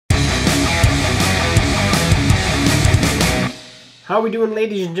How are we doing,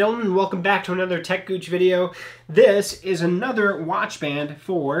 ladies and gentlemen? Welcome back to another techgooch video. This is another watch band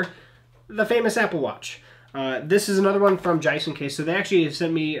for the famous Apple Watch. This is another one from Jisoncase. So they actually have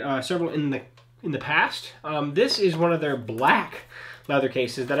sent me several in the past. This is one of their black leather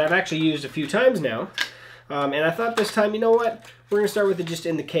cases that I've actually used a few times now. And I thought this time, you know what? We're going to start with it just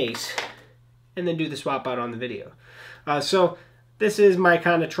in the case and then do the swap out on the video. So this is my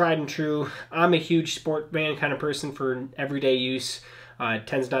kind of tried and true. I'm a huge sport band kind of person for everyday use. It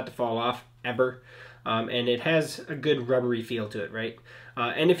tends not to fall off ever. And it has a good rubbery feel to it, right?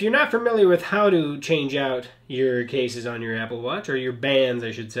 And if you're not familiar with how to change out your cases on your Apple Watch, or your bands, I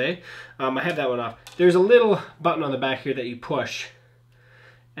should say, I have that one off. There's a little button on the back here that you push,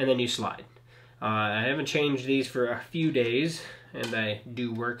 and then you slide. I haven't changed these for a few days, and I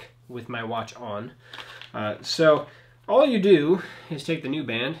do work with my watch on. So all you do is take the new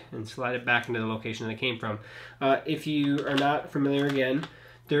band and slide it back into the location that it came from. If you are not familiar, again,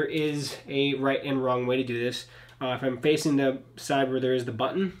 there is a right and wrong way to do this. If I'm facing the side where there is the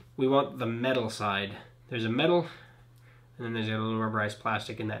button, we want the metal side. There's a metal, and then there's a little rubberized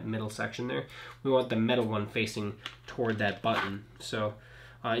plastic in that middle section there. We want the metal one facing toward that button. So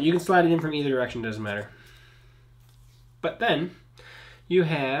you can slide it in from either direction, doesn't matter. But then you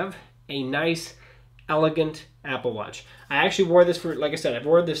have a nice, elegant Apple Watch. I actually wore this for, like I said, I've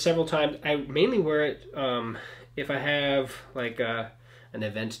worn this several times. I mainly wear it if I have like an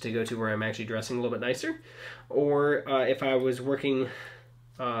event to go to where I'm actually dressing a little bit nicer, or if I was working,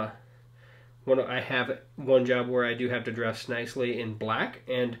 I have one job where I do have to dress nicely in black,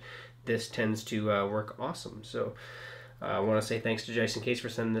 and this tends to work awesome. So I want to say thanks to Jisoncase for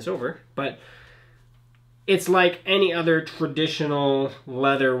sending this over, but it's like any other traditional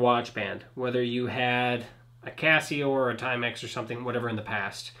leather watch band, whether you had a Casio or a Timex or something, whatever in the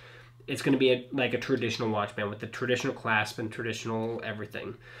past. It's going to be like a traditional watch band with the traditional clasp and traditional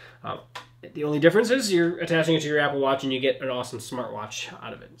everything. The only difference is you're attaching it to your Apple Watch and you get an awesome smartwatch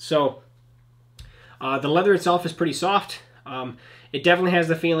out of it. So the leather itself is pretty soft. It definitely has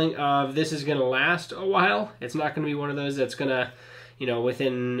the feeling of this is going to last a while. It's not going to be one of those that's going to, you know,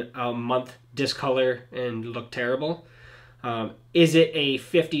 within a month discolor and look terrible. Is it a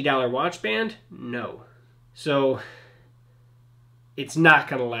 $50 watch band? No. So it's not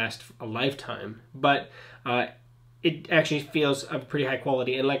going to last a lifetime, but it actually feels of pretty high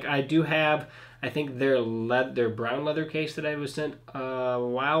quality. And like I do have, I think their brown leather case that I was sent a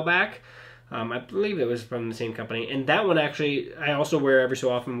while back. I believe it was from the same company, and that one actually I also wear every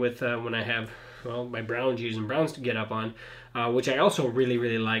so often with when I have, well, my brown shoes and browns to get up on, which I also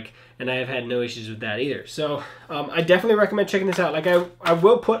really like, and I have had no issues with that either. So I definitely recommend checking this out. Like I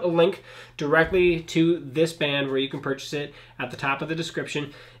will put a link directly to this band where you can purchase it at the top of the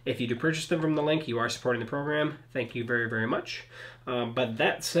description. If you do purchase them from the link, you are supporting the program. Thank you very much. But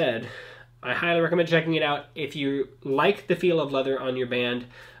that said, I highly recommend checking it out. If you like the feel of leather on your band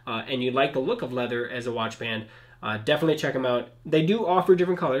and you like the look of leather as a watch band, definitely check them out. They do offer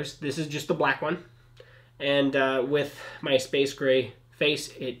different colors. This is just the black one. And with my space gray face,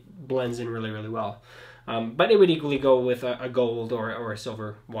 it blends in really well. But it would equally go with a gold or a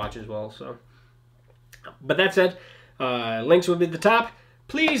silver watch as well. So, but that said, links will be at the top.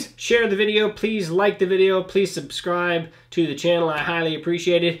 Please share the video. Please like the video. Please subscribe to the channel. I highly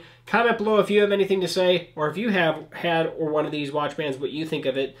appreciate it. Comment below if you have anything to say, or if you have had or one of these watch bands, what you think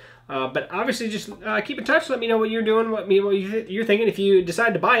of it. But obviously, just keep in touch. Let me know what you're doing, what you're thinking. If you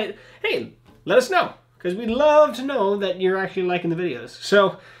decide to buy it, hey, let us know, because we'd love to know that you're actually liking the videos.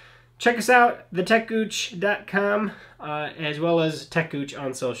 So check us out, techgooch.com, as well as techgooch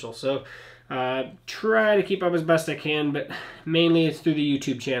on social. So try to keep up as best I can, but mainly it's through the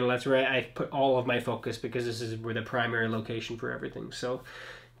YouTube channel. That's where I put all of my focus, because this is where the primary location for everything. So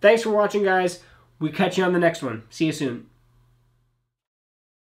thanks for watching, guys. We catch you on the next one. See you soon.